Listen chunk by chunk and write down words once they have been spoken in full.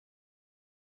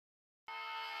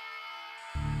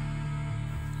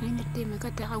ini teme ka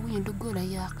ta wi ndo gola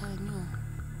ya ka nyo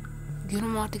gino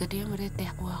mo ti ka te mo te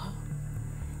kwa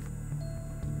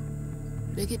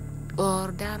legi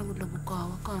or dar wo lo ko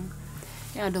wa kon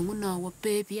ya do nguno wo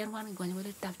pe pian wan go wo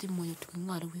tap ti mo tu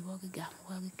ngaro wi wo ga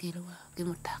wa ga ke lo wa ke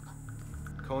mo ta.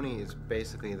 Kony is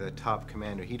basically the top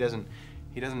commander. He doesn't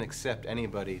accept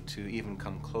anybody to even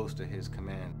come close to his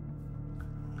command.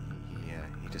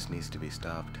 He just needs to be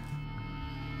stopped.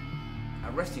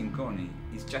 Arresting Kony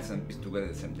is just and peace together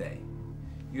the same day.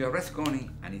 You arrest Kony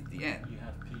and it's the end. You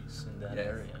have peace in that Yes.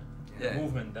 area. Yeah. The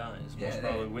movement dies. Most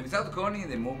probably without Kony,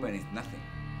 the movement is nothing.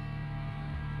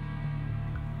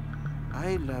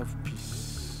 I love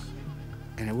peace,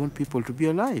 and I want people to be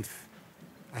alive.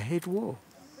 I hate war.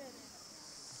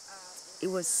 It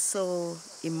was so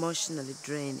emotionally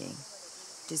draining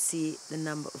to see the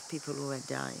number of people who were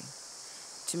dying.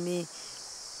 To me,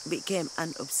 it became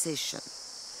an obsession.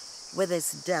 Whether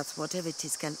it's death, whatever it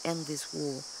is, can end this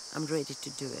war, I'm ready to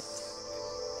do it.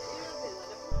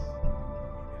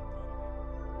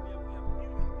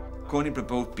 Kony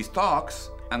proposed peace talks,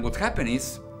 and what happened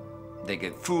is they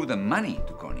get food and money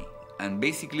to Kony. And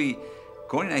basically,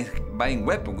 Kony is buying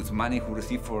weapons with money he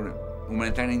received for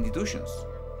humanitarian institutions.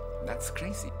 That's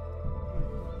crazy.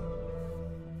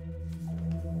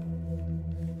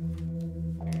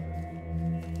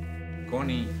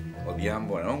 Kony,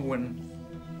 Odhiambo, and Ongwen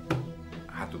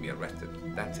had to be arrested.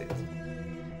 That's it.